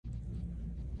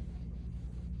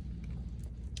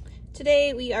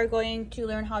today we are going to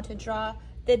learn how to draw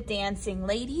the dancing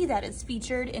lady that is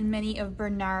featured in many of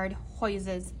Bernard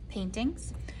Hoyse's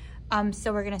paintings.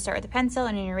 So we're going to start with a pencil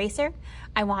and an eraser.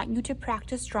 I want you to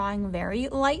practice drawing very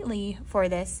lightly for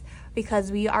this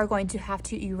because we are going to have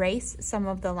to erase some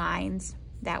of the lines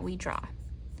that we draw.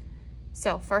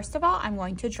 So first of all, I'm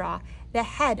going to draw the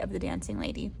head of the dancing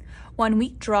lady. When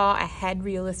we draw a head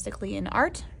realistically in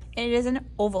art, it is an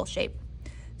oval shape.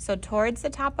 So towards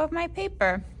the top of my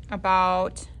paper,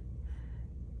 about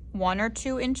 1 or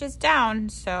 2 inches down,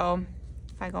 so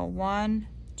if I go 1,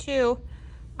 2,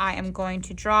 I am going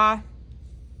to draw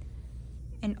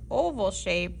an oval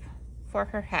shape for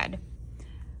her head.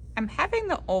 I'm having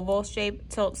the oval shape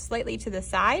tilt slightly to the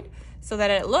side so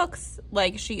that it looks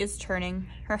like she is turning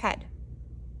her head.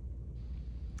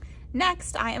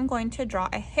 Next, I am going to draw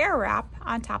a hair wrap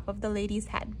on top of the lady's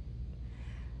head.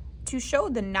 To show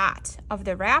the knot of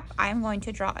the wrap, I am going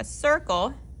to draw a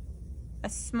circle, a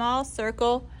small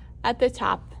circle at the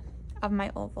top of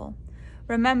my oval.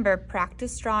 Remember,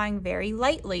 practice drawing very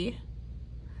lightly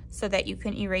so that you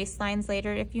can erase lines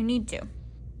later if you need to.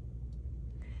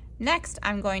 Next,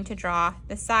 I'm going to draw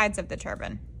the sides of the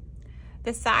turban.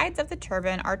 The sides of the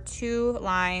turban are 2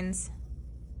 lines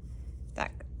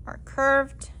that are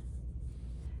curved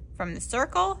from the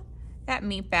circle that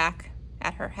meet back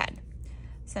at her head.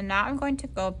 So now I'm going to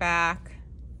go back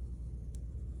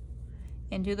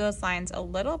and do those lines a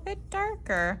little bit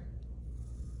darker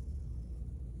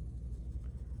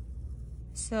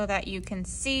so that you can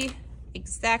see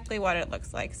exactly what it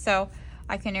looks like. So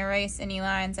I can erase any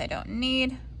lines I don't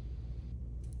need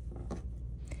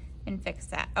and fix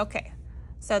that. Okay,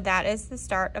 so that is the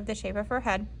start of the shape of her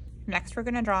head. Next, we're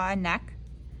gonna draw a neck.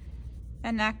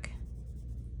 A neck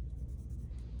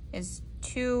is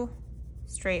 2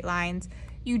 straight lines.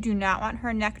 You do not want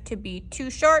her neck to be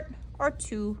too short or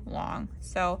too long,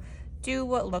 so do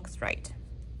what looks right.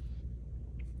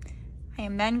 I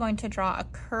am then going to draw a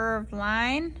curved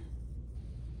line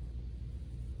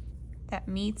that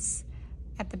meets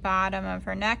at the bottom of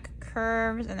her neck,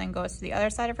 curves, and then goes to the other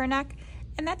side of her neck,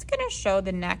 and that's going to show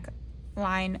the neck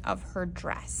line of her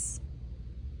dress.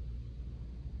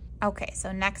 Okay,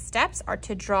 so next steps are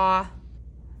to draw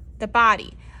the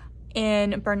body.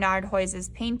 In Bernard Hoyse's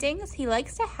paintings, he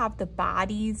likes to have the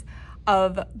bodies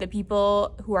of the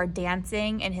people who are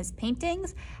dancing in his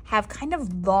paintings have kind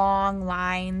of long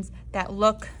lines that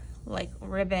look like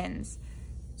ribbons.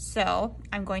 So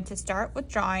I'm going to start with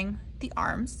drawing the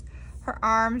arms. Her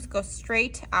arms go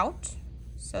straight out.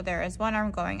 So there is one arm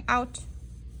going out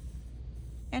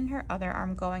and her other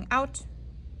arm going out.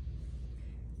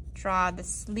 Draw the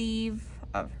sleeve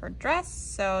of her dress.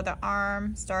 So the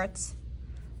arm starts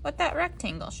with that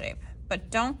rectangle shape, but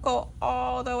don't go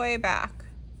all the way back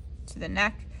to the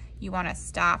neck. You want to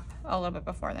stop a little bit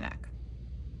before the neck.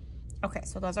 Okay,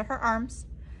 so those are her arms.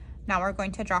 Now we're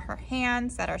going to draw her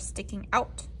hands that are sticking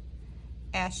out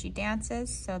as she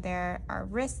dances. So there are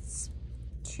wrists,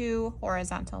 2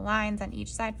 horizontal lines on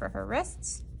each side for her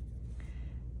wrists.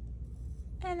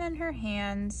 And then her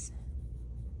hands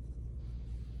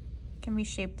can be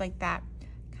shaped like that,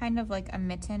 kind of like a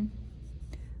mitten.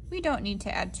 We don't need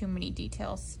to add too many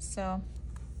details, so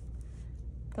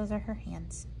those are her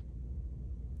hands.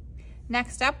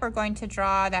 Next up, we're going to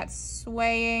draw that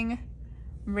swaying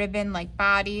ribbon-like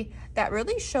body that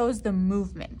really shows the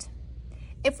movement.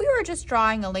 If we were just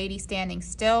drawing a lady standing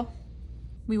still,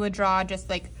 we would draw just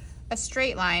like a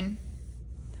straight line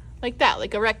like that,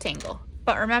 like a rectangle.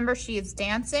 But remember, she is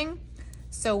dancing,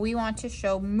 so we want to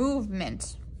show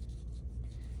movement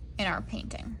in our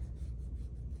painting.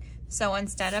 So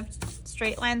instead of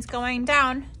straight lines going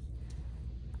down,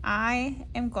 I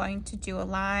am going to do a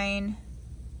line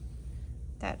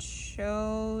that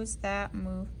shows that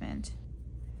movement.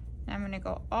 And I'm going to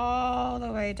go all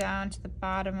the way down to the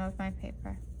bottom of my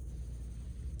paper,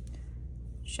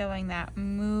 showing that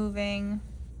moving,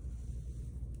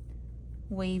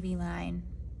 wavy line.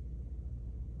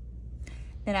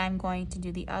 Then I'm going to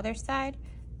do the other side.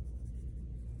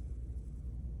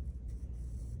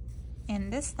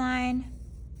 And this line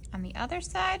on the other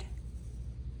side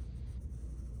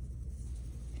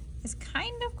is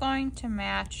kind of going to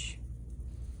match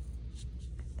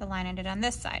the line I did on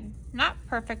this side. Not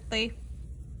perfectly,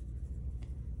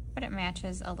 but it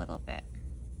matches a little bit.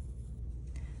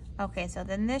 Okay, so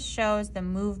then this shows the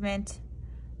movement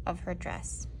of her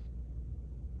dress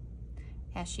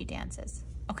as she dances.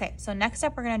 Okay, so next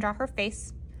up we're gonna draw her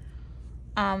face.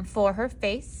 For her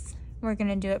face, we're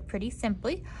gonna do it pretty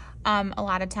simply. A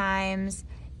lot of times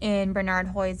in Bernard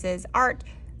Hoyse's art,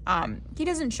 he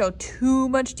doesn't show too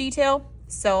much detail.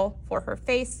 So for her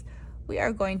face, we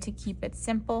are going to keep it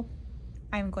simple.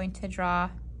 I'm going to draw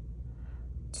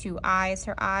 2 eyes.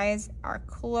 Her eyes are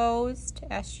closed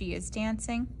as she is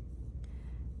dancing.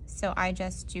 So I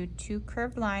just do 2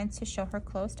 curved lines to show her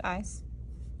closed eyes.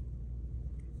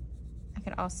 I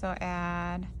could also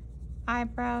add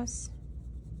eyebrows.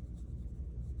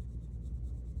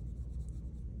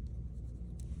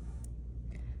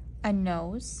 A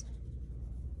nose.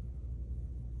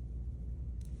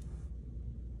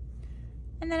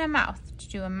 And then a mouth. To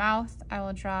do a mouth, I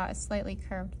will draw a slightly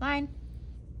curved line.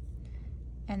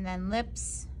 And then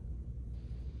lips.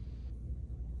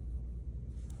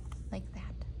 Like that.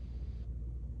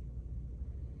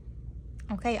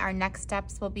 Okay, our next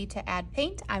steps will be to add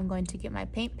paint. I'm going to get my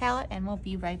paint palette and we'll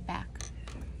be right back.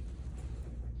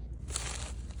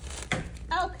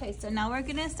 Okay, so now we're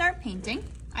gonna start painting.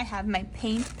 I have my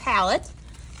paint palette.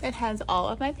 It has all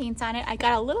of my paints on it. I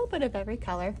got a little bit of every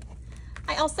color.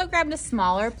 I also grabbed a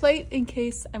smaller plate in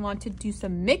case I want to do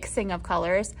some mixing of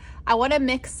colors. I want to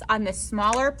mix on the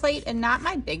smaller plate and not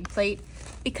my big plate,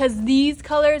 because these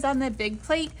colors on the big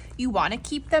plate, you want to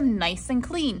keep them nice and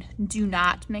clean. Do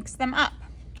not mix them up.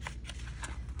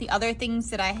 The other things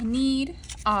that I need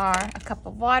are a cup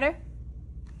of water,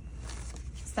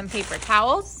 some paper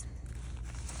towels,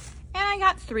 and I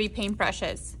got 3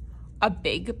 paintbrushes. A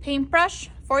big paintbrush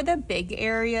for the big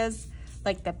areas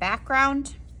like the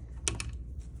background,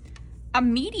 a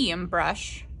medium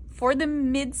brush for the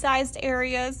mid-sized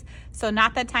areas, so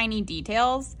not the tiny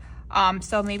details.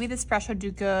 So maybe this brush would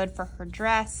do good for her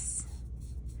dress,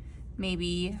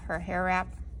 maybe her hair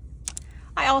wrap.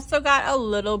 I also got a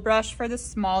little brush for the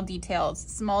small details.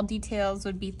 Small details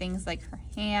would be things like her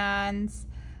hands,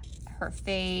 her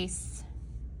face,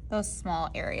 those small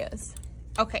areas.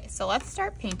 Okay, so let's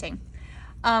start painting.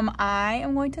 I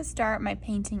am going to start my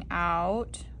painting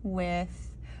out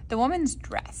with the woman's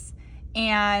dress.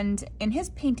 And in his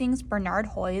paintings, Bernard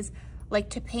Hoyes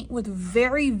liked to paint with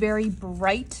very, very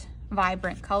bright,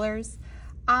 vibrant colors.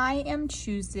 I am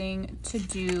choosing to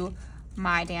do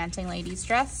my dancing lady's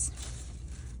dress,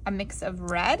 a mix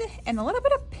of red and a little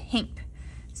bit of pink.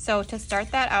 So to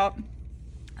start that out,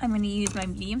 I'm going to use my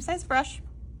medium-sized brush,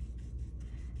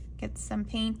 get some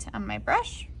paint on my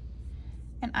brush,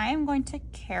 and I am going to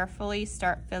carefully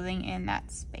start filling in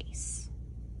that space.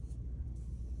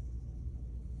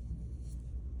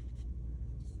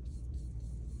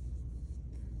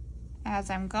 As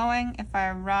I'm going, if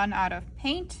I run out of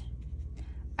paint,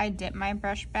 I dip my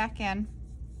brush back in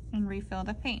and refill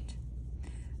the paint.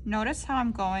 Notice how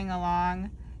I'm going along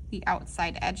the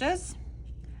outside edges.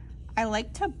 I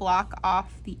like to block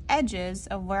off the edges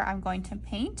of where I'm going to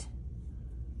paint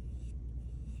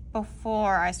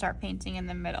before I start painting in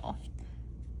the middle.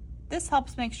 This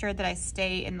helps make sure that I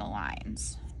stay in the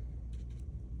lines.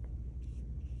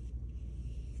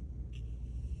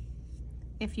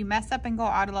 If you mess up and go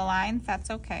out of the lines,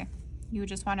 that's okay. You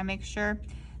just want to make sure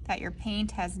that your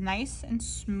paint has nice and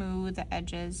smooth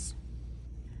edges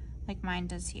like mine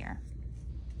does here.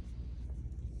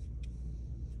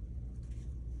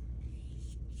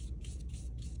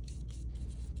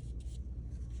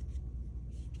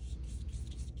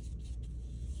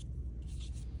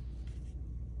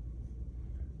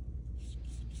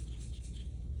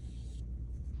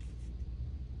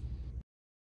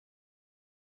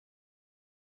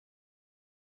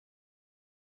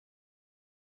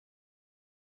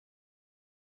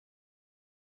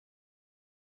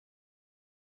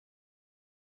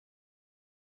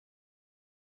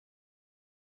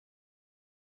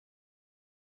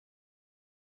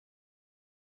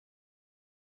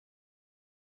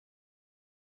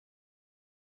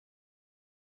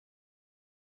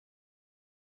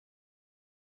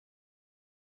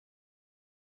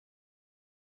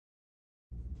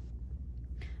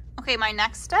 Okay, my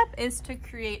next step is to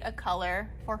create a color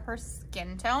for her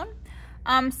skin tone.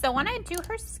 So when I do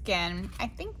her skin, I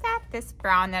think that this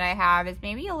brown that I have is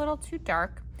maybe a little too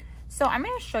dark. So I'm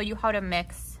going to show you how to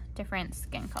mix different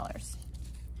skin colors.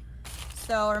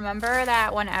 So remember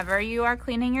that whenever you are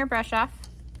cleaning your brush off,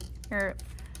 you're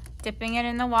dipping it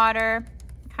in the water,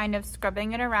 kind of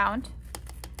scrubbing it around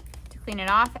to clean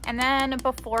it off. And then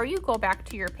before you go back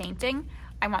to your painting,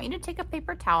 I want you to take a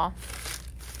paper towel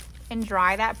and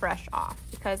dry that brush off,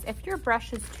 because if your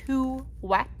brush is too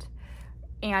wet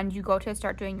and you go to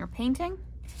start doing your painting,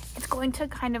 it's going to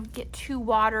kind of get too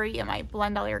watery. It might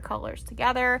blend all your colors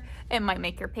together. It might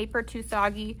make your paper too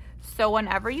soggy. So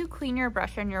whenever you clean your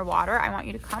brush in your water, I want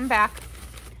you to come back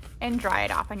and dry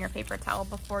it off on your paper towel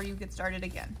before you get started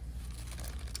again.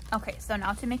 Okay, so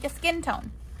now to make a skin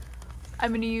tone,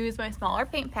 I'm going to use my smaller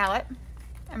paint palette.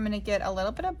 I'm going to get a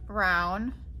little bit of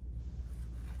brown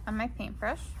on my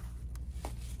paintbrush,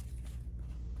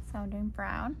 So I'm doing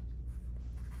brown.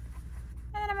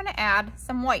 And then I'm gonna add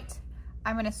some white.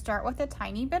 I'm gonna start with a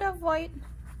tiny bit of white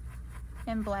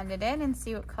and blend it in and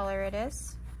see what color it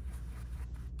is.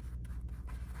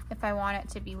 If I want it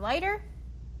to be lighter,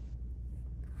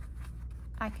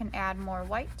 I can add more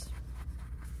white.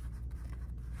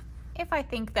 If I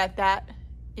think that that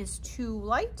is too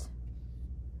light,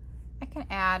 I can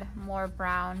add more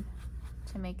brown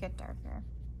to make it darker.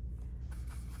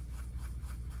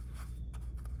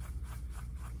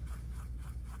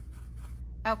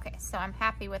 Okay, so I'm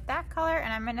happy with that color,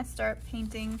 and I'm gonna start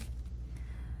painting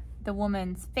the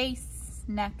woman's face,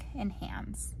 neck, and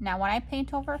hands. Now when I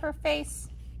paint over her face,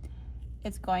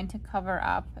 it's going to cover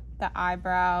up the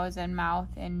eyebrows and mouth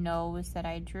and nose that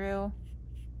I drew.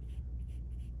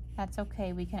 That's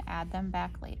okay, we can add them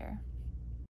back later.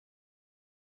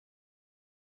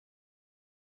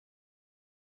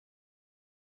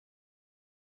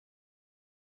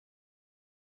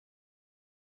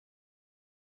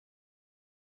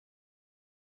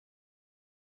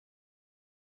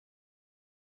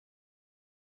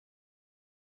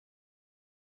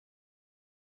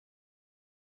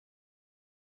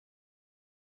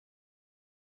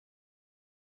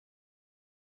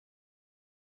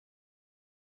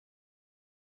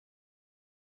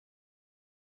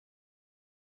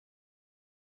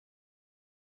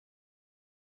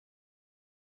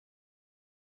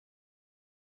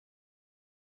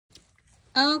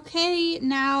 Okay,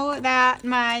 now that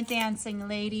my dancing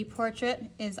lady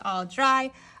portrait is all dry,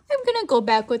 I'm gonna go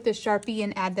back with the Sharpie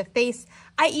and add the face.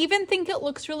 I even think it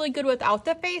looks really good without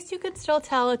the face. You can still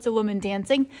tell it's a woman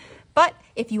dancing, but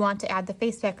if you want to add the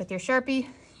face back with your Sharpie,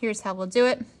 here's how we'll do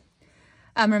it.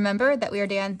 Remember that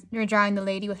we're drawing the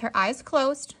lady with her eyes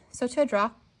closed. So to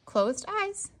draw closed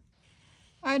eyes,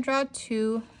 I draw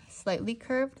two slightly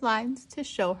curved lines to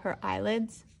show her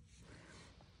eyelids.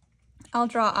 I'll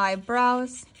draw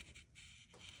eyebrows.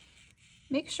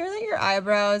 Make sure that your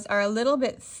eyebrows are a little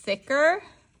bit thicker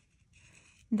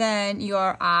than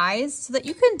your eyes so that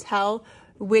you can tell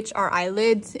which are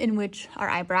eyelids and which are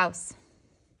eyebrows.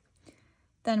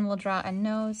 Then we'll draw a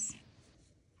nose.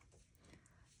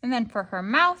 And then for her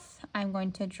mouth, I'm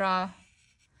going to draw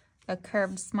a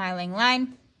curved smiling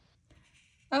line,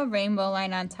 a rainbow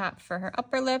line on top for her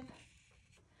upper lip,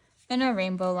 and a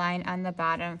rainbow line on the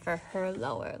bottom for her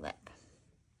lower lip.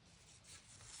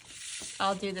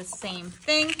 I'll do the same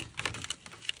thing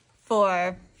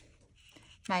for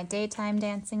my daytime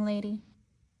dancing lady.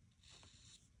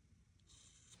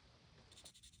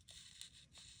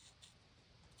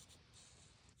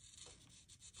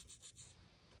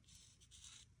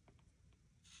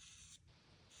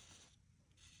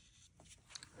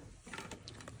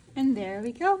 And there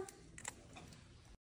we go.